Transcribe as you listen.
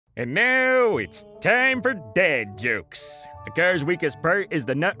And now it's time for dad jokes. A car's weakest part is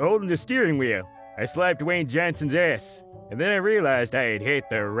the nut holding the steering wheel. I slapped Wayne Johnson's ass, and then I realized I had hit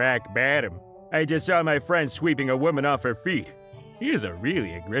the rock bottom. I just saw my friend sweeping a woman off her feet. He is a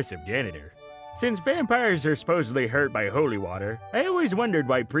really aggressive janitor. Since vampires are supposedly hurt by holy water, I always wondered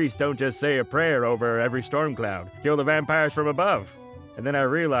why priests don't just say a prayer over every storm cloud, kill the vampires from above. And then I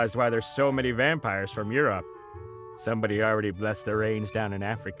realized why there's so many vampires from Europe. Somebody already blessed the rains down in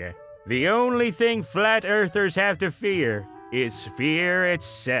Africa. The only thing flat earthers have to fear is fear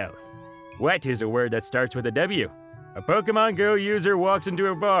itself. What is a word that starts with a W? A Pokemon Go user walks into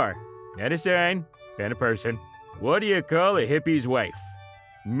a bar. Not a sign, not a person. What do you call a hippie's wife?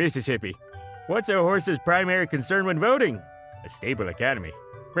 Mississippi. What's a horse's primary concern when voting? A stable economy.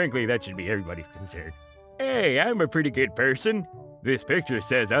 Frankly, that should be everybody's concern. Hey, I'm a pretty good person. This picture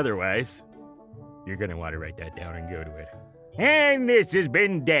says otherwise. You're gonna want to write that down and go to it. And this has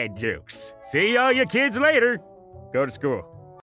been Dad Jokes. See all you kids later. Go to school.